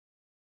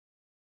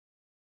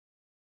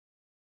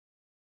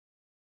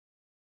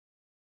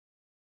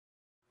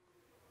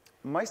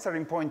My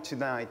starting point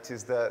tonight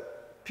is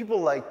that people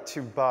like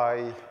to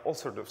buy all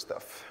sorts of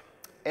stuff.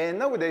 And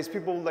nowadays,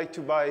 people like to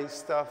buy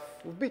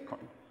stuff with Bitcoin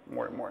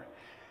more and more.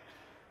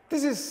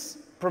 This is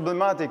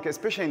problematic,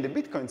 especially in the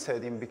Bitcoin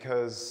setting,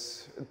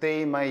 because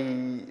they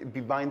might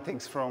be buying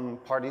things from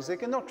parties they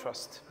cannot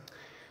trust.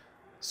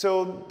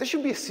 So there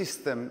should be a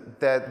system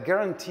that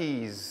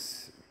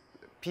guarantees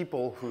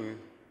people who,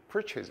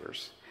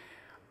 purchasers,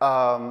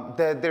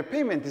 that their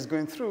payment is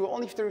going through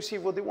only if they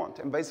receive what they want,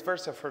 and vice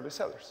versa for the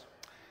sellers.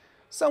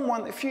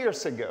 Someone, a few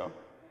years ago,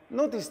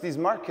 noticed this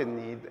market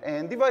need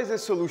and devised a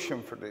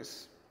solution for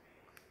this.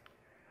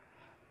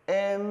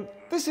 And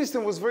this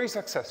system was very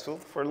successful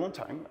for a long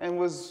time and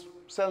was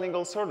selling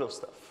all sorts of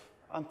stuff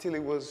until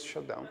it was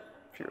shut down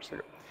a few years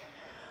ago.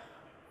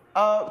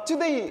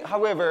 Today,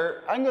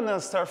 however, I'm going to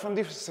start from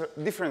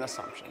different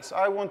assumptions.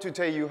 I want to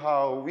tell you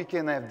how we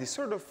can have this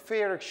sort of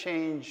fair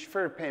exchange,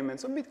 fair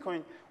payments on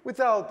Bitcoin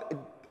without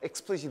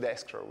explicit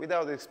escrow,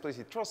 without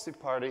explicit trusted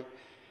party.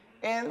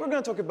 And we're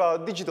going to talk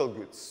about digital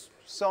goods,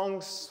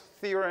 songs,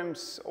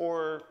 theorems,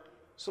 or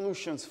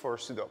solutions for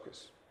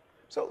Sudokus.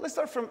 So let's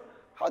start from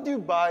how do you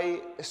buy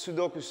a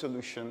Sudoku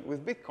solution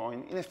with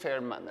Bitcoin in a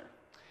fair manner?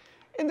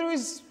 And there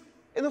is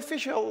an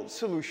official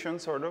solution,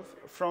 sort of,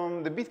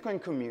 from the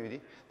Bitcoin community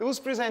that was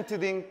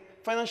presented in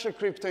Financial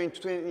Crypto in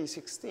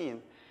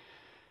 2016.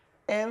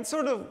 And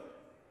sort of,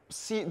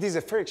 see, this is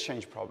a fair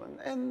exchange problem,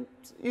 and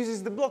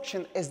uses the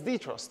blockchain as the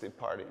trusted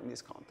party in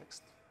this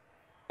context.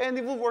 And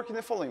it will work in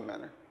the following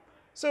manner.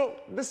 So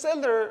the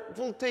seller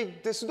will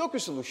take the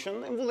Sudoku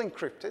solution and will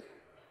encrypt it,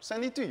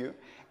 send it to you,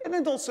 and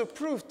then also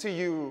prove to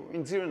you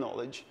in zero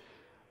knowledge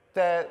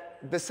that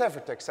the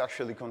ciphertext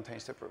actually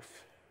contains the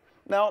proof.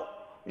 Now,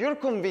 you're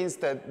convinced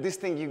that this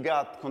thing you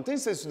got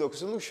contains the Sudoku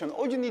solution.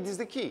 All you need is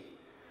the key.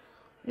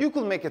 You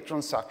could make a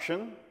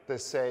transaction that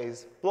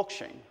says,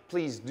 blockchain,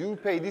 please do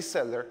pay this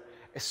seller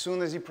as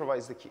soon as he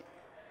provides the key.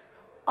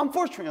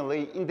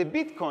 Unfortunately, in the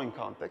Bitcoin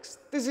context,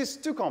 this is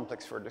too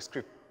complex for the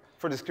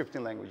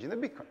scripting language in the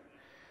Bitcoin.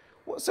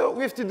 So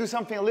we have to do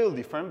something a little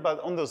different,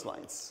 but on those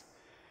lines.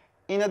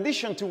 In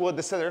addition to what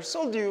the seller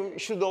sold you,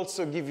 it should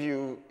also give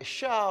you a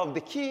SHA of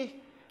the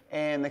key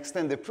and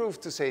extend the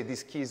proof to say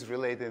this key is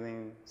related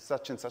in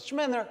such and such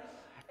manner.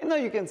 And now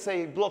you can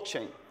say,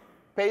 blockchain,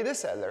 pay the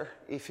seller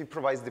if he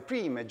provides the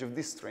pre-image of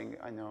this string.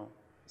 I know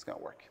it's going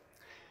to work.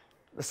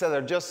 The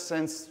seller just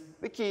sends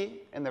the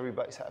key, and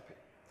everybody's happy.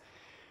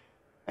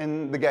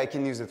 And the guy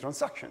can use the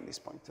transaction at this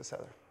point, the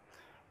seller.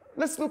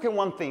 Let's look at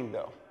one thing,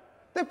 though.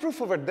 The proof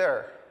over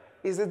there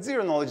is a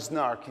zero-knowledge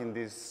snark in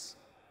this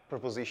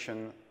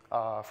proposition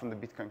from the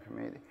Bitcoin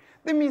community.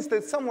 That means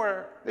that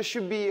somewhere there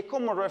should be a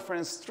common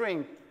reference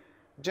string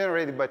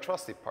generated by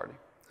trusted party.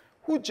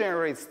 Who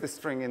generates the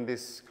string in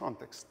this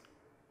context?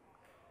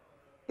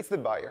 It's the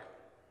buyer.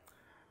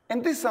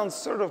 And this sounds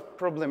sort of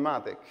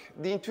problematic.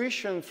 The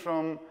intuition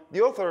from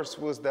the authors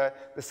was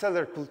that the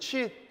seller could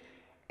cheat,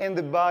 and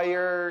the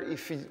buyer,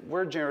 if he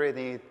were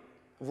generating it,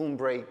 won't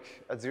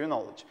break at zero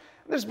knowledge.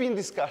 There's been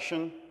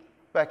discussion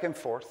back and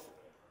forth,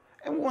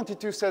 and we wanted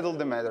to settle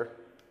the matter.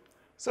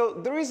 So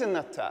there is an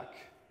attack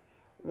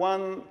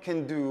one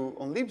can do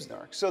on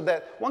LibSnark so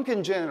that one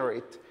can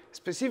generate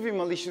specific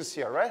malicious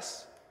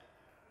CRS,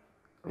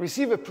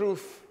 receive a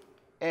proof,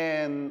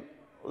 and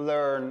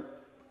learn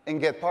and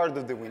get part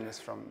of the witness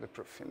from the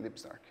proof in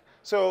LibSnark.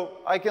 So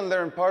I can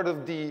learn part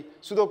of the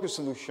Sudoku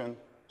solution,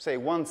 say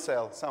one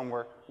cell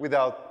somewhere,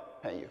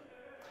 without paying you.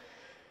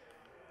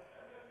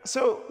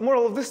 So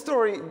moral of the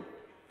story,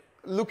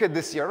 look at the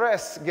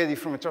CRS, get it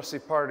from a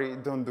trusted party,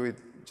 don't do it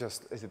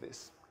just as it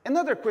is.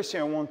 Another question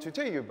I want to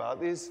tell you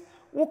about is,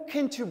 what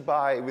can't you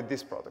buy with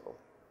this protocol?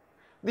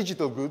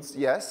 Digital goods,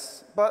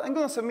 yes, but I'm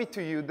going to submit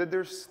to you that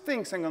there's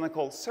things I'm going to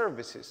call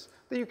services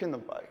that you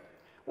cannot buy.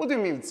 What do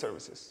you mean with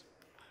services?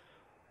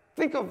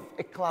 Think of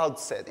a cloud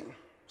setting.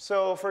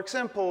 So for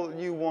example,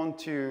 you want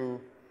to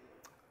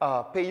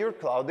pay your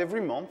cloud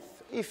every month.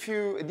 If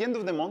you, at the end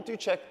of the month, you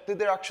check that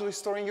they're actually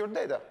storing your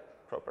data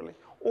properly,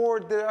 or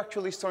they're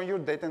actually storing your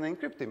data in an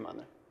encrypted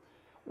manner.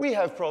 We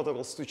have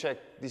protocols to check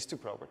these two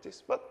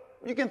properties, but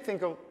you can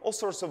think of all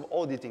sorts of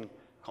auditing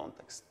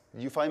contexts.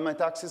 Did you find my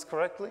taxes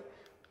correctly?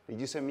 Did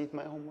you submit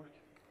my homework?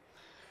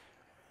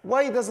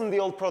 Why doesn't the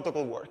old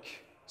protocol work?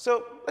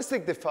 So let's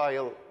take the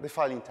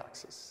filing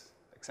taxes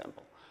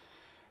example.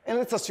 And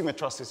let's assume a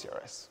trusted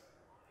CRS.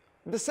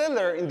 The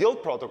seller in the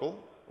old protocol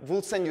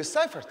will send you a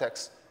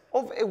ciphertext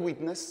of a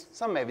witness,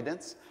 some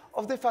evidence,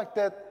 of the fact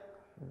that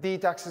the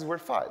taxes were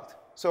filed.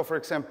 So for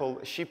example,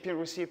 a shipping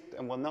receipt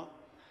and whatnot.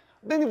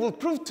 Then it will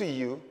prove to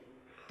you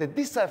that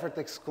this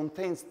ciphertext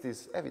contains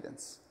this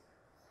evidence.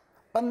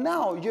 But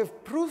now you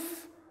have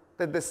proof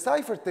that the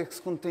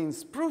ciphertext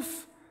contains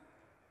proof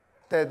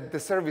that the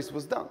service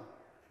was done.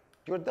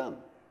 You're done.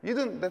 You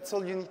don't, that's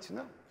all you need to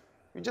know.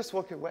 You just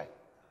walk away.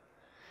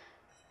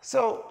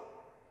 So,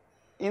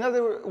 in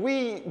other words,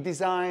 we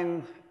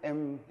designed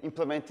and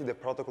implemented a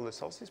protocol that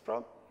solves this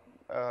problem.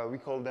 We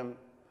call them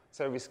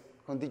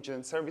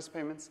contingent service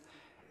payments.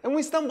 And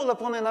we stumbled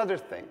upon another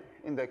thing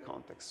in that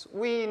context.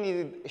 We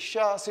needed a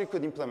SHA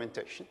circuit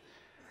implementation.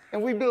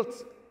 And we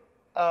built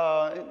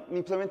an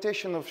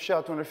implementation of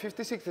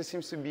SHA-256 that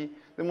seems to be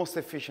the most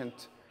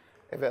efficient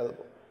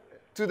available.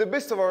 To the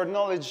best of our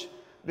knowledge,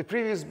 the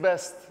previous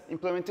best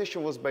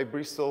implementation was by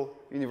Bristol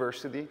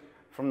University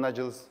from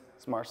Nigel's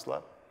Smarts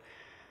Lab.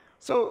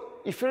 So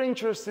if you're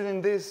interested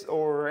in this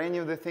or any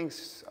of the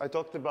things I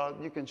talked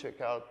about, you can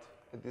check out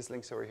these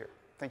links over here.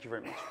 Thank you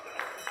very much.